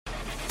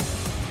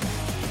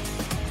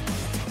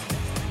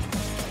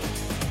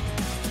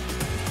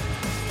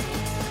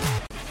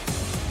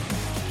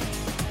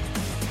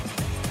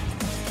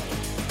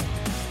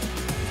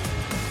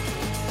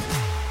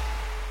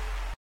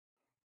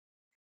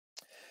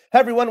Hey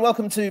everyone,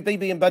 welcome to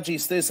BB and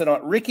Budgie's Thursday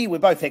Night Recce. We're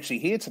both actually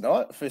here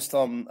tonight. First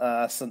time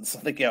since I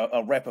think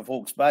our wrap of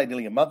Hawke's Bay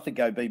nearly a month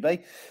ago,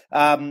 BB.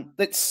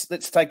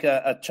 Let's take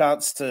a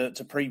chance to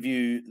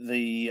preview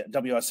the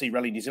WRC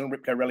Rally New Zealand,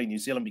 Repco Rally New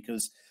Zealand,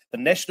 because the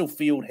national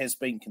field has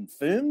been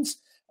confirmed.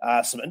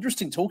 Some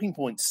interesting talking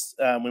points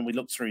when we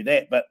look through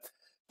that. But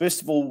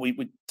first of all,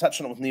 we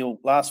touched on it with Neil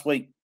last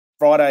week.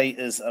 Friday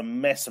is a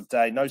massive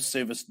day, no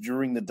service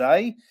during the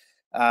day.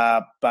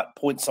 But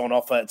points on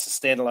offer. It's a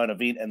standalone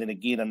event, and then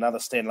again another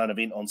standalone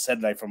event on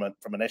Saturday from a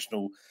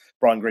national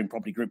Brian Green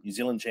Property Group New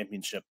Zealand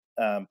Championship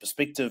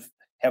perspective.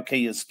 How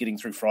key is getting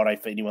through Friday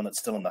for anyone that's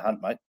still in the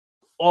hunt, mate?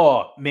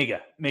 Oh, mega.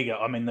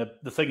 I mean,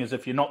 the thing is,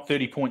 if you're not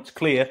 30 points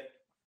clear,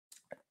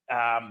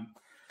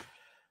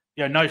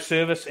 no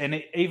service,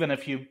 and even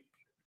if you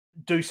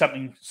do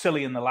something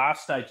silly in the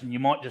last stage and you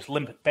might just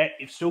limp it back,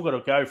 you've still got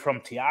to go from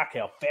Te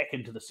Akau back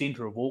into the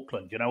centre of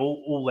Auckland.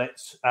 All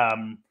that's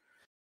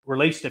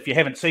released. If you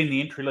haven't seen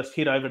the entry list,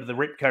 head over to the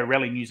Repco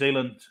Rally New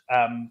Zealand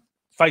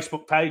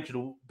Facebook page.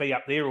 It'll be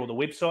up there, or the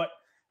website,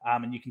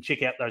 and you can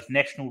check out those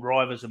national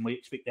drivers, and we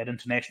expect that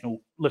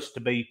international list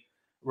to be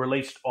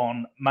released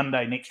on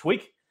Monday next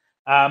week.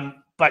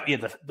 But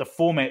yeah, the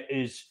format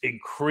is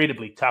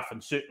incredibly tough,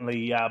 and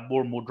certainly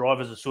more and more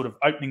drivers are sort of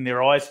opening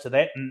their eyes to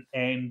that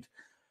and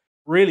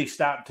really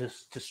starting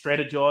to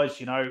strategize,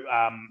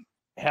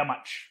 how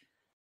much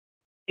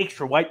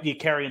extra weight do you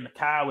carry in the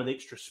car with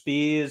extra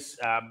spares?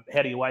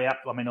 How do you weigh up?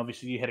 I mean,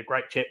 obviously you had a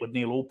great chat with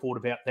Neil Allport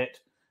about that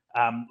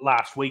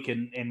last week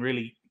and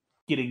really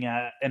getting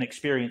an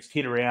experienced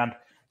head around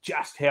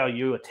just how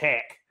you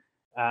attack.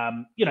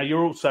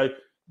 You're also,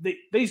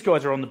 these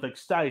guys are on the big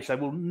stage. They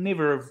will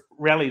never have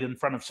rallied in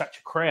front of such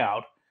a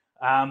crowd.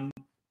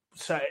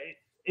 So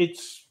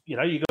it's,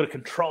 you've got to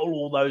control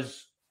all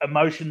those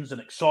emotions and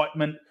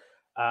excitement,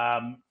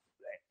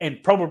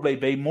 and probably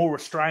be more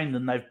restrained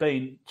than they've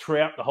been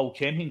throughout the whole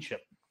championship.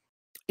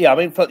 Yeah, I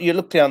mean, you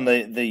look down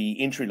the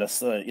entry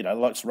list,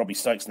 like Robbie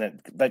Stokes, and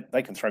that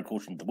they can throw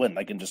caution to the wind.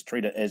 They can just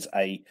treat it as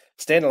a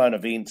standalone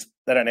event.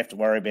 They don't have to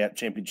worry about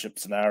championship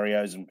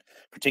scenarios and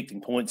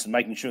protecting points and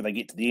making sure they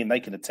get to the end.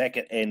 They can attack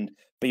it and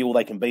be all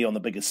they can be on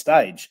the biggest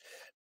stage.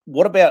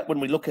 What about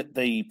when we look at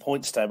the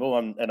points table?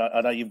 And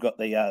I know you've got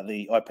the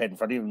iPad in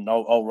front of you, and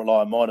I'll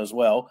rely on mine as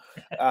well.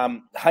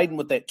 Hayden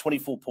with that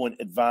 24-point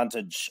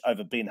advantage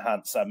over Ben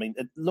Hunt. So, I mean,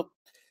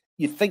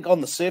 you think on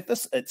the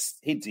surface it's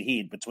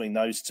head-to-head between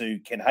those two.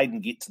 Can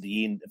Hayden get to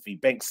the end? If he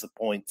banks the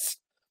points,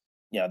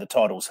 the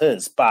title's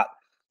his. But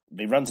if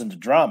he runs into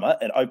drama,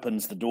 it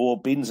opens the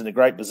door. Ben's in a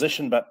great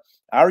position. But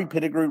Ari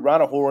Pettigrew,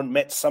 Rana Horan,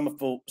 Matt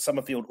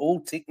Summerfield, all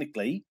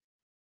technically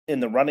in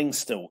the running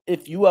still.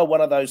 If you are one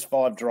of those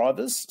five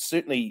drivers,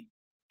 certainly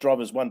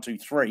drivers 1, 2,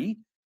 3,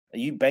 are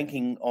you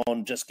banking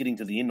on just getting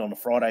to the end on a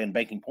Friday and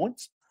banking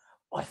points?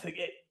 I think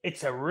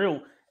it's a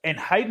real, and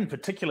Hayden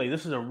particularly,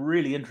 this is a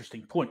really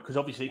interesting point, because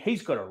obviously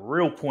he's got a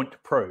real point to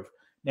prove.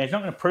 Now, he's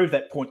not going to prove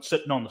that point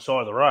sitting on the side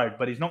of the road,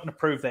 but he's not going to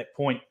prove that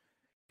point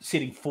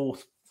setting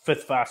fourth,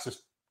 fifth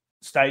fastest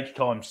stage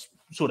times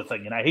sort of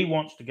thing. He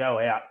wants to go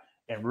out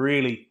and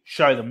really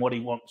show them what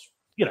he wants,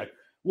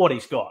 what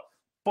he's got.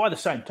 By the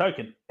same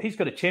token, he's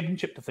got a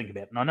championship to think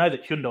about. And I know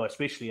that Hyundai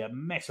especially are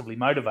massively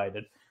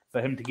motivated for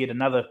him to get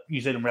another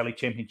New Zealand Rally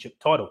Championship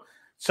title.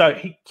 So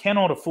he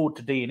cannot afford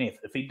to DNF.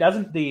 If he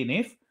doesn't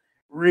DNF,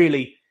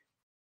 really,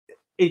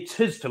 it's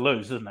his to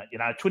lose, isn't it?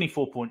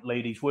 24-point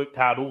lead. He's worked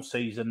hard all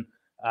season,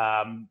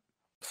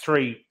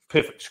 3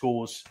 perfect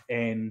scores,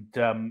 and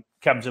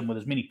comes in with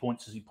as many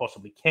points as he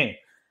possibly can.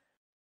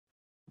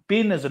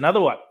 Ben is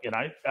another one,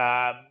 I'd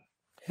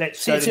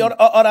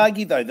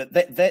argue, though,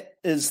 that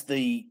is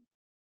the...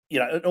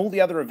 in all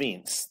the other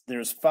events, there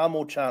is far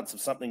more chance of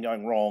something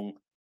going wrong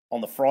on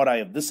the Friday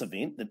of this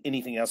event than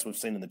anything else we've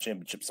seen in the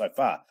championship so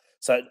far.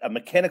 So a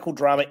mechanical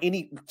drama,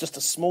 just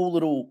a small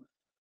little,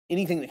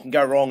 anything that can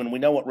go wrong, and we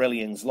know what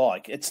rallying's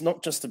like. It's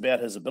not just about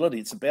his ability.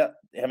 It's about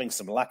having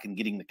some luck and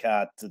getting the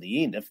car to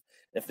the end.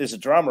 If there's a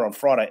drama on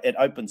Friday, it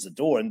opens the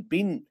door. And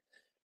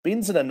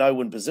Ben's in a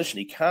no-win position.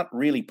 He can't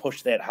really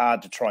push that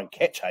hard to try and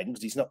catch Hayden,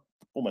 because he's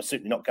almost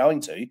certainly not going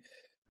to.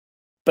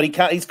 But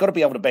he's got to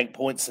be able to bank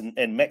points and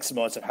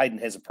maximise if Hayden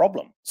has a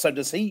problem. So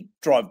does he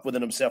drive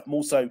within himself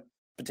more so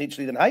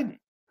potentially than Hayden?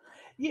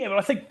 Yeah, but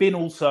I think Ben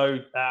also,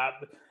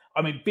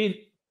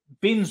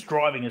 Ben's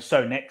driving is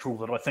so natural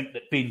that I think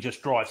that Ben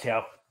just drives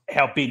how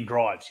Ben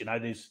drives.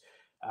 There's,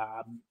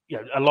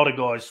 a lot of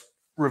guys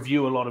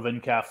review a lot of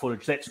in-car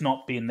footage. That's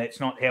not Ben.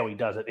 That's not how he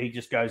does it. He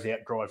just goes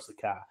out, drives the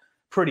car.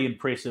 Pretty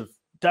impressive.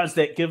 Does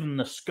that give him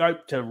the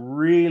scope to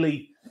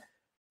really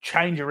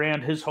change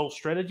around his whole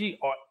strategy?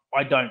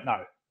 I don't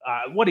know.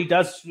 What he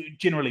does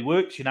generally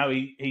works.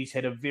 He's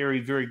had a very,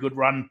 very good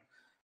run,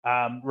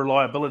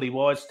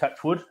 reliability-wise,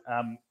 touch wood,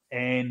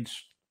 and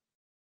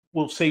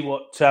we'll see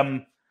what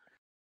comes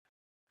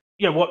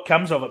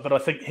of it. But I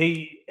think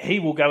he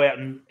will go out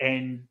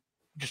and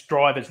just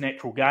drive his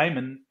natural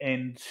game,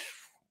 and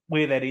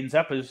where that ends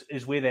up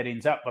is where that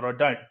ends up. But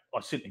I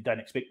certainly don't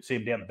expect to see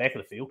him down the back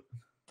of the field.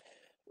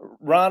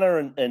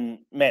 Rana and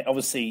Matt,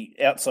 obviously,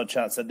 outside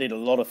chance, they did a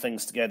lot of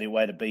things to go their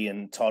way to be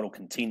in title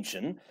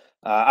contention.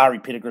 Ari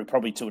Pettigrew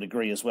probably to a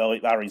degree as well.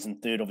 Ari's in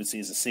third, obviously,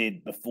 as I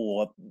said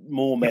before,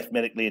 more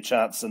mathematically a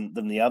chance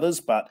than the others.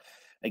 But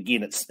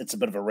again, it's a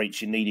bit of a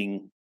reach. You're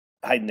needing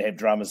Hayden to have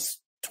dramas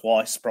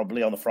twice,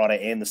 probably on the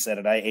Friday and the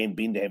Saturday, and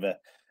Ben to have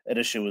an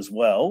issue as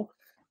well.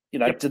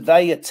 Do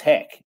they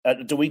attack?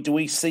 Do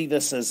we see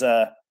this as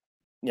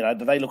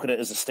do they look at it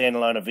as a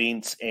standalone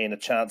event and a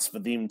chance for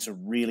them to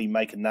really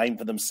make a name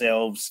for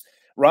themselves?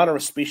 Rana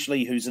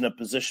especially, who's in a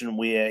position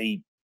where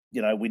we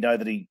know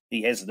that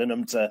he has it in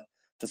him to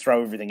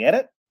throw everything at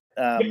it.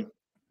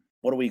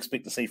 What do we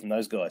expect to see from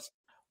those guys?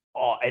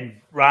 Oh, and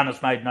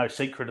Rana's made no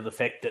secret of the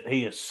fact that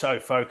he is so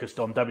focused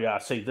on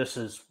WRC. This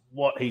is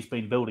what he's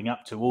been building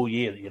up to all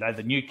year.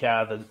 The new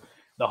car,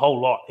 the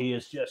whole lot. He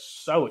is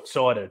just so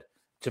excited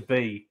to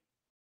be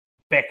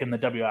back in the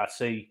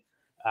WRC.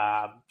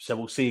 So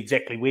we'll see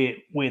exactly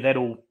where that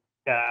all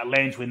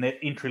lands when that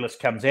entry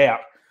list comes out.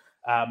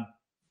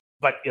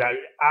 But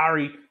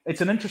Ari,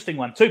 it's an interesting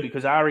one too,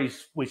 because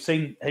we've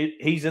seen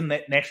he's in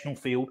that national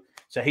field,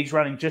 so he's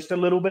running just a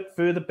little bit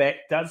further back.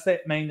 Does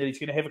that mean that he's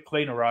going to have a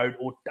cleaner road,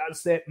 or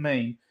does that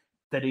mean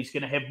that he's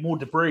going to have more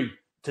debris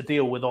to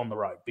deal with on the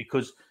road?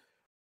 Because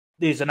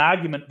there's an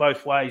argument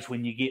both ways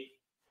when you get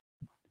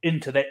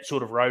into that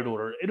sort of road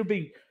order. It'll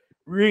be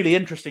really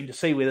interesting to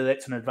see whether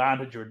that's an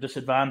advantage or a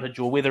disadvantage,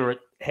 or whether it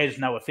has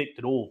no effect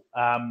at all,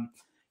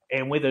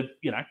 and whether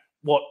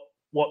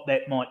what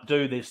that might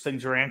do. There's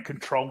things around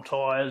control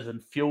tyres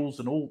and fuels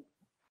and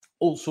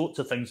all sorts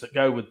of things that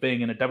go with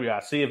being in a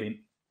WRC event.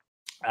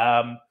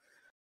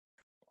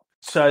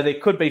 So there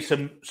could be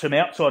some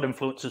outside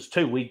influences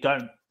too. We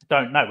don't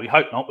know. We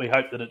hope not. We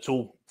hope that it's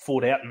all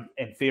fought out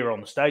and fair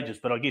on the stages.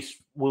 But I guess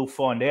we'll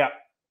find out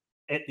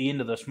at the end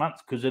of this month,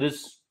 because it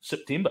is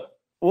September.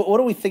 What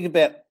do we think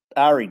about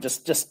Ari?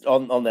 Just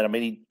on that, I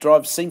mean,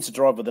 he seems to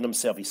drive within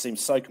himself. He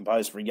seems so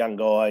composed for a young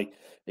guy.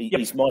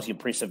 He's mighty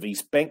impressive.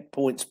 He's banked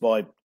points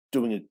by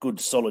doing a good,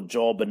 solid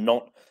job and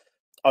not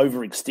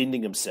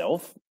overextending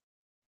himself.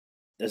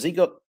 Has he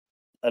got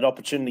an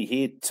opportunity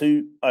here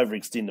to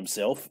overextend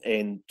himself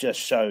and just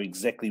show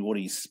exactly what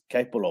he's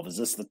capable of? Is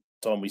this the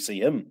time we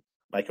see him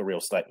make a real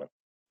statement?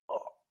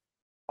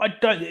 I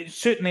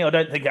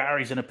don't think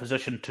Ari's in a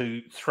position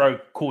to throw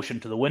caution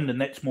to the wind, and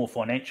that's more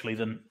financially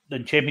than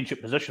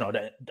championship position.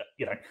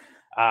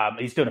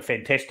 He's doing a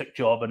fantastic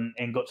job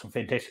and got some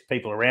fantastic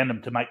people around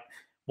him to make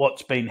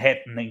what's been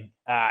happening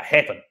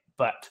happen.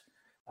 But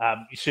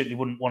you certainly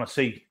wouldn't want to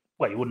see.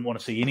 Well, you wouldn't want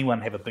to see anyone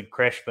have a big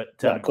crash. But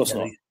no, of course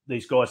not.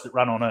 These guys that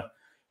run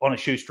on a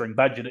shoestring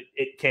budget,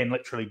 it can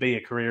literally be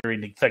a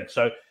career-ending thing.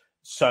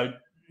 So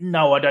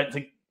no, I don't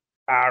think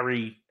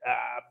Ari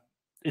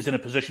is in a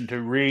position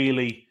to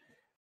really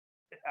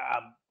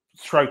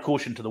throw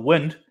caution to the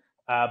wind.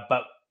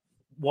 But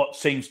what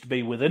seems to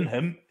be within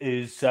him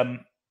is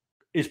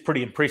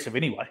pretty impressive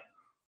anyway.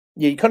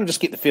 Yeah, you kind of just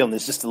get the feeling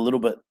there's just a little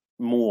bit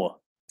more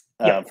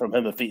from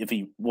him if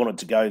he wanted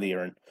to go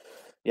there. And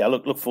yeah,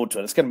 look forward to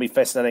it. It's going to be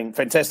fascinating.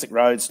 Fantastic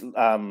roads.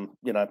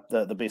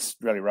 The best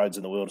rally roads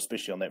in the world,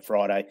 especially on that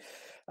Friday.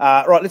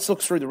 Right, let's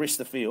look through the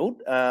rest of the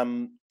field.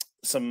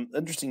 Some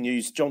interesting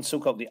news. John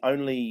Silcock, the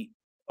only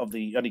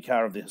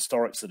car of the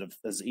historics that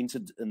has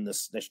entered in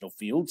this national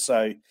field.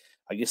 So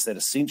I guess that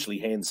essentially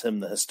hands him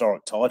the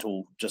historic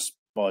title just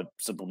by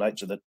simple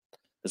nature that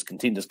his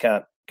contenders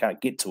can't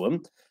get to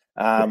him.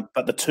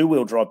 But the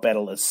two-wheel drive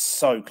battle is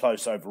so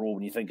close overall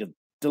when you think of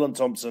Dylan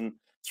Thompson,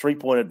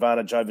 3-point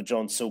advantage over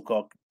John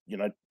Silcock.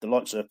 The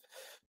likes of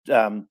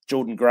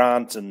Jordan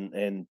Grant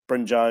and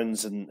Bryn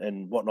Jones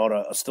and whatnot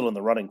are still in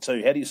the running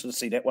too. How do you sort of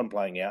see that one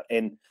playing out?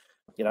 And,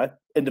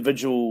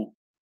 individual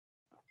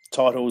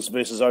titles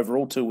versus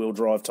overall two-wheel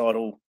drive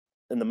title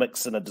in the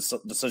mix and a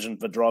decision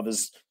for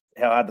drivers,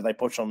 how hard do they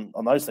push on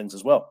those things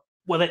as well?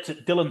 Well, that's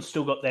it. Dylan's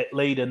still got that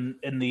lead in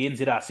the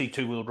NZRC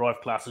two-wheel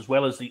drive class as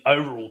well as the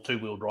overall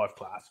two-wheel drive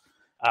class.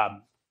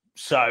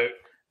 So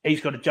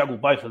he's got to juggle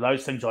both of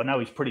those things. I know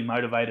he's pretty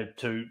motivated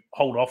to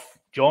hold off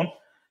John.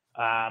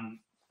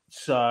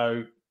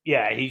 So,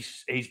 yeah,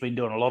 he's been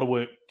doing a lot of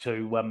work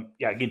to,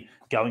 again,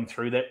 going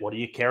through that. What do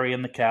you carry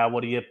in the car?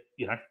 What do you,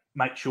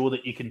 make sure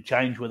that you can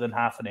change within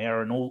half an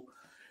hour and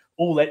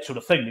all that sort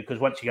of thing, because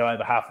once you go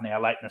over half an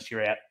hour lateness,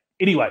 you're out.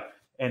 Anyway,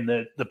 and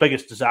the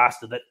biggest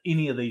disaster that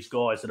any of these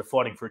guys that are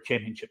fighting for a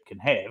championship can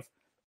have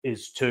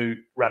is to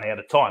run out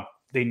of time.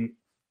 Then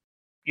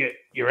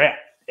you're out,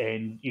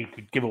 and you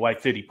could give away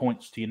 30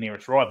 points to your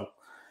nearest rival.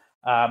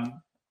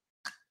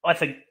 I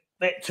think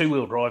that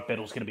two-wheel drive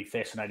battle is going to be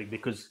fascinating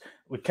because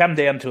we come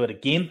down to it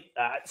again.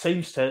 It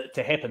seems to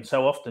happen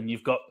so often.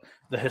 You've got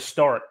the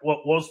historic,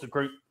 what was the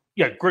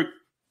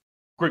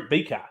Group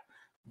B car,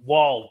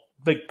 wild,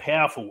 big,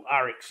 powerful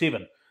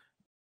RX-7.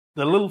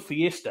 The little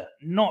Fiesta,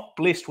 not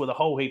blessed with a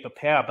whole heap of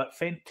power, but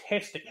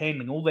fantastic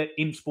handling, all that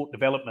M Sport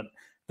development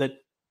that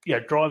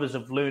drivers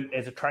have learned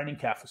as a training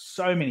car for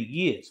so many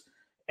years.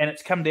 And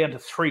it's come down to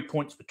 3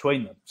 points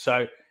between them.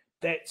 So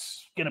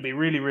that's going to be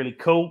really, really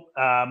cool.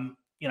 And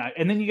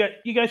then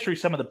you go through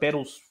some of the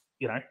battles,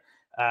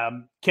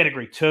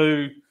 Category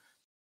 2,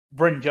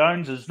 Bryn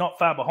Jones is not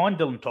far behind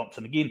Dylan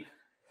Thompson. Again,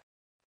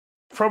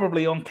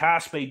 probably on car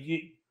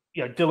speed,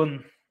 you know,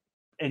 Dylan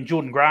and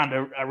Jordan Grant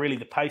are really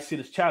the pace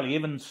setters. Charlie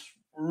Evans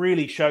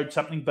really showed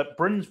something, but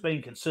Bryn's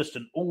been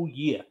consistent all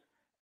year,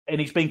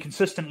 and he's been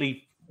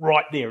consistently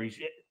right there. He's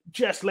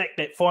just lacked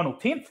that final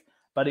 10th,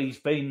 but he's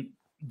been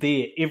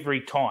there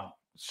every time.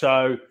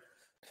 So,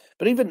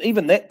 but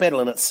even that battle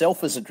in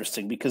itself is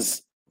interesting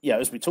because, you know,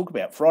 as we talk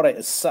about, Friday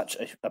is such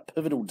a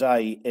pivotal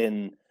day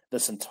in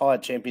this entire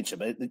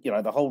championship. You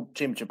know, the whole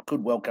championship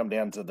could well come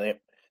down to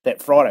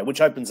that Friday,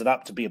 which opens it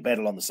up to be a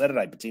battle on the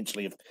Saturday,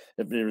 potentially, if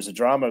there is a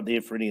drama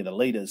there for any of the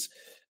leaders.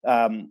 You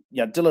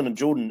know, Dylan and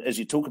Jordan, as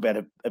you talk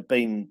about, have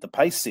been the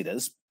pace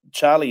setters.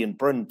 Charlie and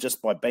Bryn,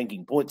 just by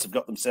banking points, have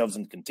got themselves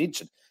in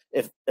contention.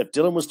 If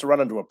Dylan was to run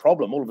into a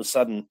problem, all of a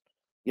sudden,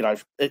 you know,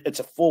 it's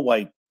a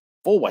four-way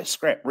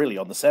scrap, really,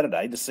 on the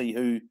Saturday to see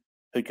who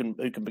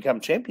can become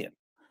champion.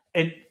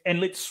 And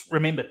let's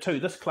remember, too,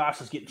 this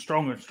class is getting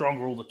stronger and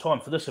stronger all the time.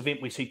 For this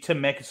event, we see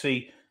Tim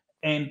McAsee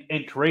and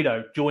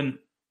Torito join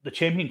the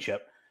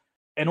championship.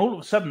 And all of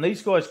a sudden,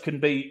 these guys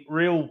can be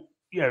real,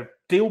 you know,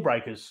 deal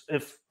breakers.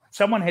 If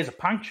someone has a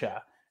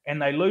puncture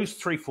and they lose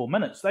 3-4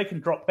 minutes, they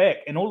can drop back.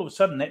 And all of a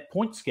sudden, that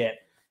points gap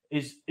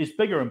is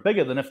bigger and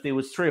bigger than if there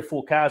was 3 or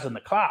 4 cars in the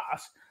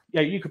class.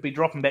 You know, you could be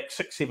dropping back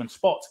 6-7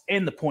 spots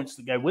and the points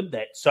that go with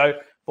that. So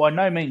by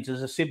no means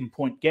is a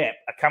 7-point gap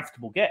a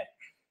comfortable gap.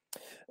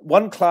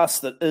 One class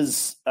that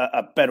is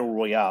a battle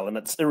royale, and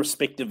it's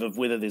irrespective of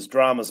whether there's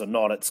dramas or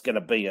not, it's going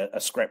to be a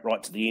scrap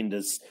right to the end,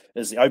 is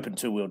the open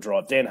 2-wheel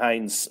drive. Dan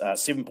Haynes,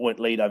 7-point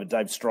lead over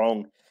Dave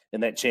Strong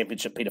in that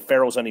championship. Peter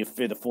Farrell's only a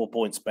further 4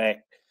 points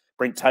back.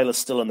 Brent Taylor's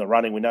still in the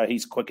running. We know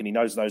he's quick and he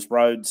knows those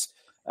roads.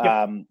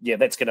 Yep. Yeah,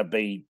 that's going to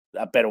be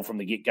a battle from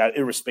the get-go,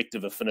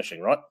 irrespective of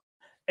finishing, right?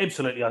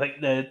 Absolutely. I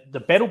think the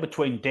battle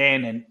between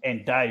Dan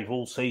and Dave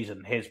all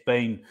season has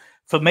been,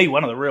 for me,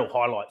 one of the real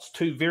highlights.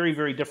 2 very,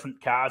 very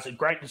different cars. And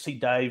great to see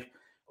Dave.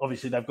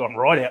 Obviously, they've gone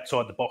right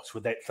outside the box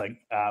with that thing.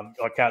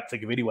 I can't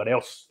think of anyone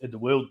else in the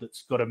world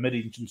that's got a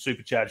mid-engine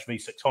supercharged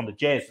V6 Honda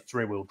Jazz that's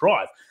rear-wheel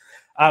drive.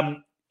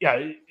 Yeah,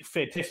 it's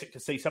fantastic to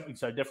see something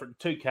so different.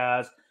 2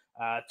 cars,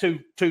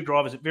 two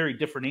drivers at very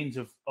different ends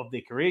of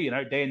their career. You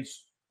know,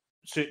 Dan's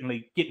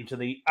certainly getting to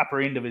the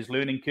upper end of his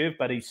learning curve,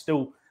 but he's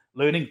still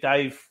learning.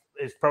 Dave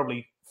has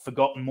probably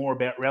forgotten more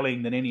about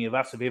rallying than any of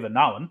us have ever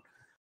known.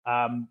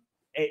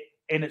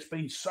 And it's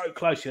been so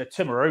close. You know,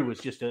 Timaru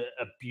was just a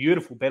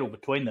beautiful battle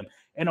between them.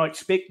 And I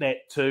expect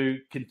that to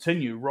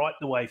continue right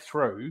the way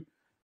through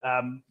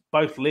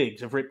both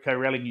legs of Repco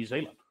Rally New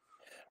Zealand.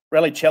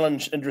 Rally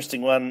Challenge,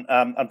 interesting one.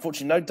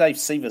 Unfortunately, no Dave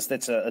Severs.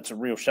 It's a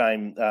real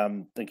shame.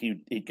 I think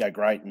he'd go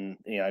great, and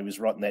you know he was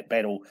right in that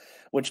battle,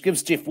 which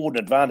gives Jeff Ward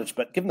an advantage.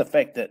 But given the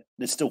fact that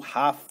there's still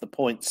half the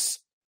points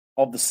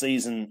of the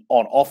season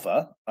on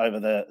offer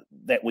over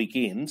that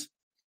weekend,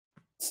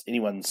 it's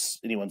anyone's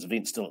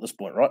event still at this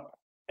point, right?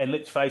 And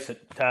let's face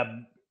it,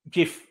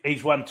 Jeff,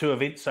 he's won 2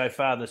 events so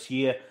far this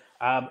year.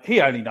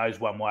 He only knows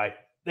one way.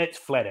 That's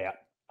flat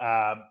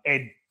out.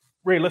 And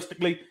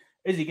realistically,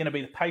 is he going to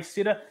be the pace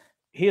setter?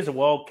 Here's a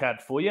wild card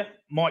for you.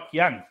 Mike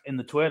Young in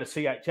the Toyota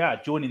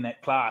CHR joining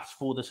that class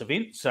for this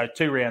event. So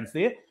 2 rounds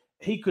there.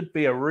 He could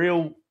be a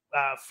real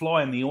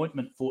fly in the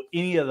ointment for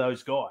any of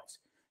those guys.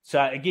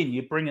 So again,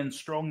 you bring in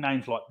strong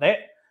names like that.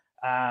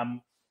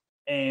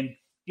 And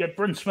yeah,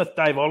 Bryn Smith,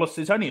 Dave Ollis,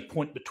 there's only a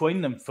point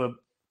between them for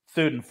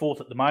 3rd and 4th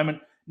at the moment.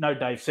 No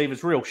Dave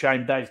Severs. Real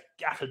shame. Dave's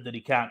gutted that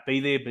he can't be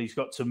there, but he's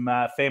got some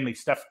family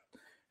stuff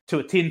to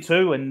attend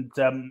to and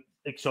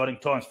exciting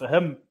times for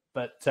him.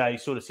 But he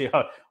sort of said,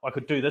 I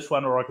could do this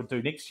one or I could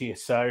do next year.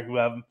 So,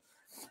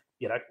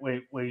 you know,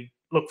 we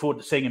look forward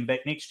to seeing him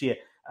back next year.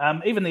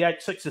 Even the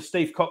 8.6s,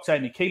 Steve Cox,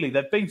 Amy Keeley,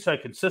 they've been so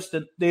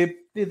consistent. They're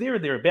there or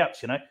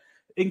thereabouts, you know.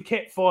 In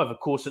Cat 5, of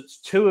course, it's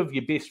 2 of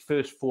your best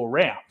first 4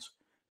 rounds.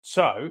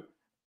 So,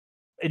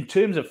 in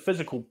terms of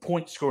physical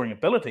point scoring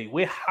ability,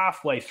 we're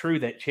halfway through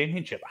that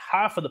championship.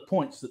 Half of the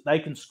points that they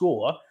can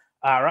score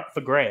are up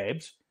for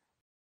grabs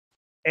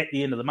at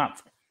the end of the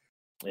month.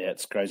 Yeah,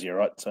 it's crazy, all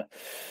right. So,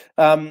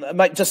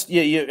 mate, just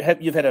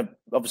you've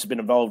obviously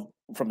been involved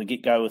from the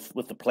get go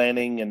with the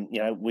planning, and you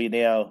know we're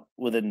now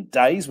within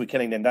days. We're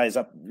counting down days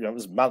up. You know, it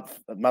was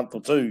a month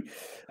or 2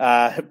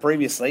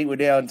 previously. We're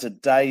now into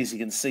days. You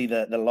can see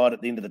the light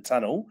at the end of the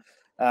tunnel.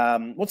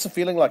 What's the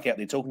feeling like out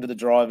there talking to the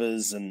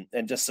drivers and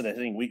just sort of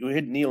thing? We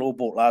heard Neil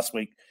Allport last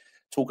week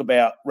talk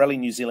about Rally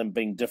New Zealand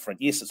being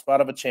different. Yes, it's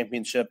part of a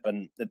championship,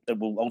 and it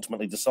will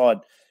ultimately decide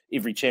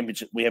every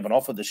championship we have on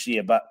offer this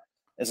year, but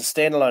as a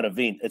standalone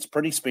event, it's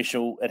pretty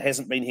special. It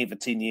hasn't been here for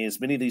 10 years.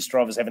 Many of these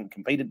drivers haven't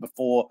competed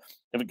before,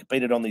 haven't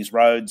competed on these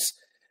roads.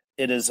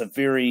 It is a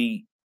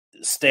very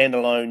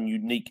standalone,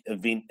 unique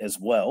event as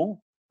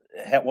well.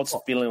 What's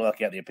the feeling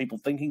like out there? People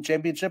thinking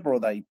championship, or are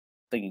they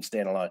thinking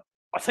standalone?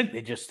 I think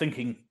they're just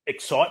thinking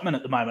excitement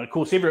at the moment. Of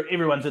course,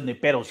 everyone's in their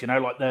battles, you know,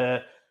 like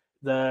the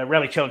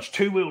Rally Challenge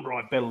 2-wheel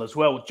drive battle as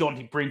well with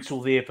Jonty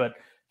Brentzel there, but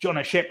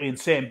Jono Shapley and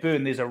Sam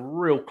Byrne, there's a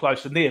real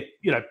close, and they're,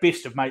 you know,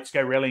 best of mates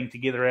go rallying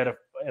together out of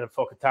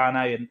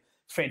Whakatane, and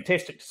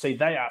fantastic to see.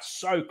 They are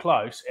so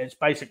close. It's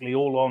basically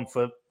all on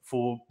for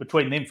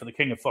between them for the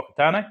King of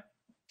Whakatane.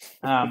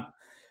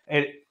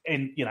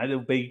 And there'll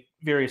be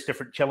various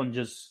different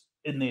challenges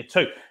in there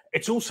too.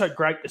 It's also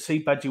great to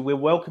see, Budgie, we're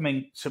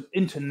welcoming some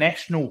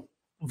international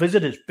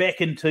visitors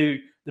back into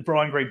the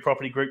Brian Green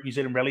Property Group New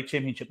Zealand Rally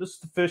Championship. This is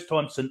the first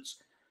time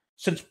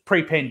since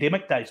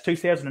pre-pandemic days,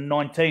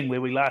 2019,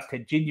 where we last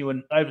had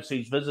genuine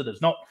overseas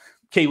visitors, not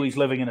Kiwis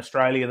living in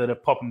Australia that are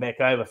popping back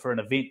over for an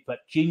event, but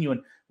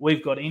genuine.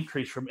 We've got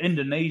entries from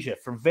Indonesia,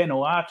 from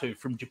Vanuatu,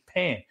 from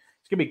Japan.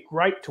 It's going to be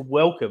great to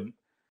welcome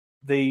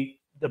the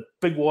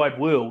big wide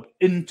world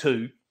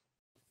into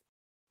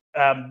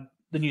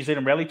the New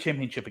Zealand Rally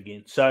Championship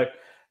again. So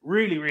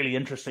really, really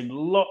interesting.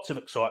 Lots of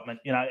excitement.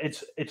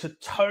 It's a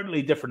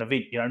totally different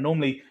event.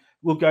 Normally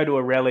we'll go to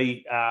a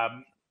rally,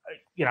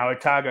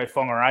 Otago,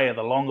 Whangarei are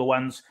the longer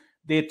ones.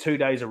 They're 2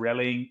 days of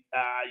rallying.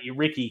 Your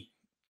Recce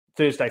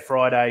Thursday,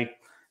 Friday,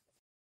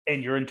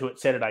 and you're into it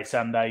Saturday,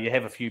 Sunday. You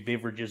have a few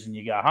beverages and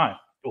you go home.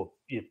 Or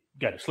you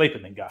go to sleep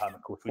and then go home,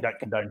 of course. We don't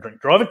condone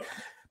drink driving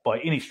by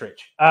any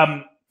stretch.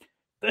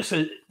 This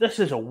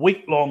is a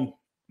week-long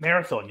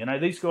marathon.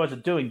 These guys are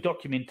doing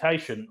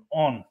documentation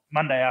on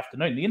Monday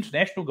afternoon. The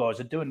international guys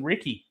are doing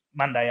Recce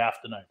Monday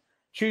afternoon.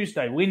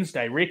 Tuesday,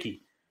 Wednesday,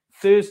 Recce.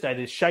 Thursday,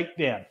 there's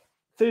shakedown.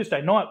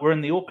 Thursday night, we're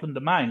in the Auckland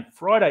Domain.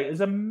 Friday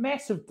is a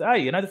massive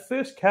day. The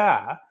first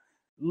car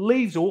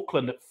leaves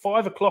Auckland at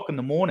 5 o'clock in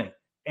the morning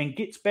and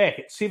gets back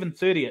at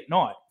 7:30 at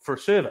night for a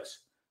service,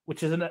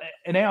 which is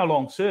an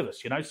hour-long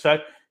service, So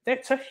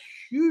that's a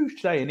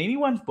huge day in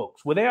anyone's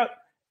books without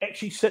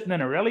actually sitting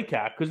in a rally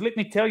car, because let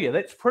me tell you,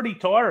 that's pretty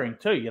tiring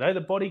too.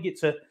 The body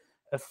gets a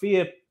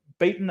fair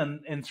beating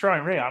and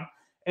thrown around,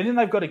 and then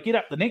they've got to get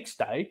up the next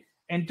day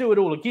and do it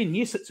all again.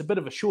 Yes, it's a bit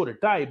of a shorter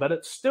day, but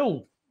it's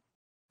still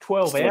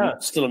 12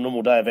 hours. Still a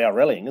normal day of our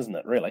rallying, isn't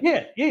it, really?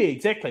 Yeah,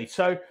 exactly.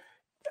 So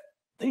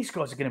these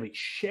guys are going to be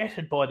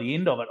shattered by the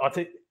end of it. I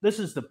think this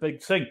is the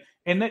big thing,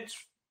 and that's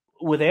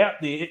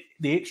without the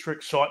extra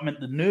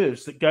excitement, the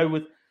nerves that go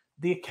with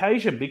the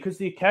occasion, because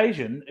the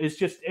occasion is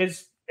just,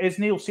 as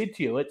Neil said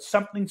to you, it's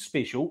something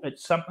special.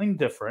 It's something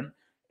different.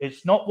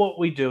 It's not what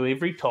we do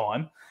every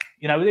time.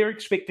 They're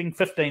expecting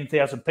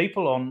 15,000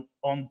 people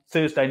on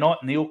Thursday night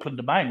in the Auckland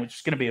Domain, which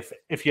is going to be,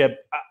 if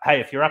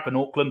you're up in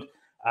Auckland,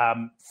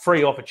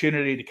 free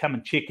opportunity to come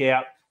and check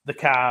out the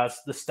cars,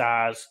 the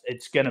stars.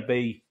 It's going to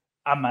be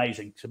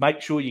amazing. So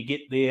make sure you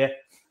get there,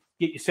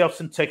 get yourself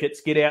some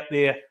tickets, get out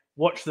there,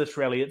 watch this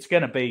rally. It's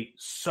going to be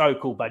so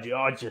cool, Budgie.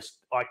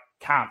 I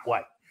can't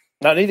wait.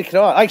 No, neither can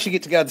I. I actually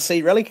get to go and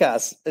see rally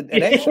cars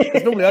in action,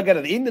 because normally I go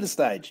to the end of the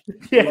stage.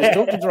 Yeah. I just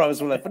talk to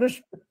drivers when they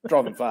finish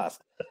driving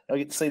fast. I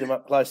get to see them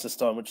up close this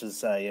time, which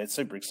is it's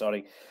super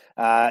exciting.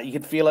 You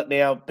can feel it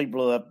now.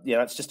 People are,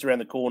 it's just around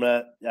the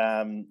corner.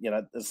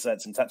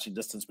 It's in touching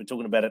distance. We're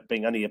talking about it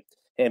being only a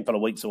handful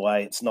of weeks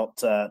away. It's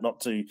not at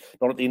the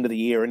end of the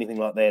year or anything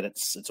like that.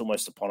 It's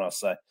almost upon us.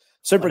 So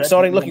super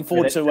exciting. Looking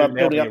forward to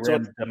building up to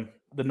it.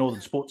 The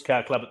Northern Sports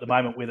Car Club at the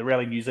moment, where the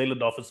Rally New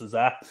Zealand offices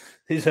are.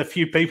 There's a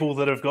few people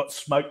that have got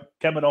smoke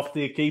coming off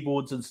their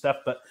keyboards and stuff,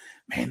 but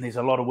man, there's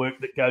a lot of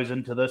work that goes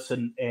into this,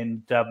 and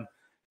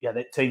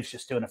that team's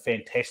just doing a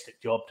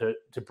fantastic job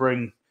to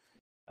bring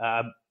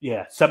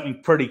something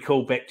pretty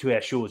cool back to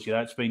our shores.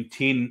 It's been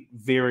 10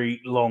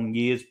 very long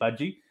years,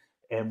 Budgie,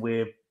 and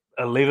we're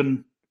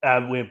 11.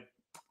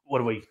 What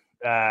are we?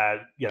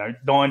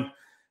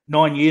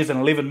 9 years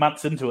and 11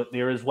 months into it.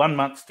 There is 1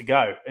 month to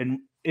go, and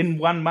in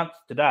 1 month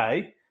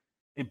today,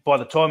 by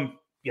the time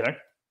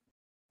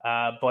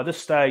by this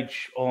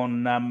stage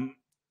on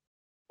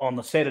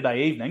the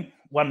Saturday evening,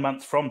 1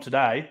 month from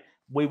today,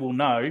 we will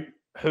know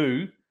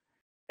who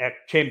our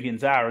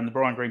champions are in the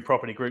Brian Green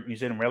Property Group New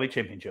Zealand Rally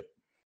Championship.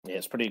 Yeah,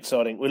 it's pretty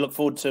exciting. We look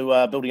forward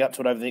to building up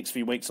to it over the next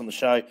few weeks on the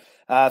show.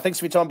 Thanks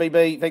for your time,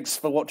 BB. Thanks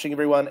for watching,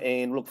 everyone,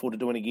 and look forward to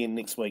doing it again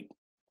next week.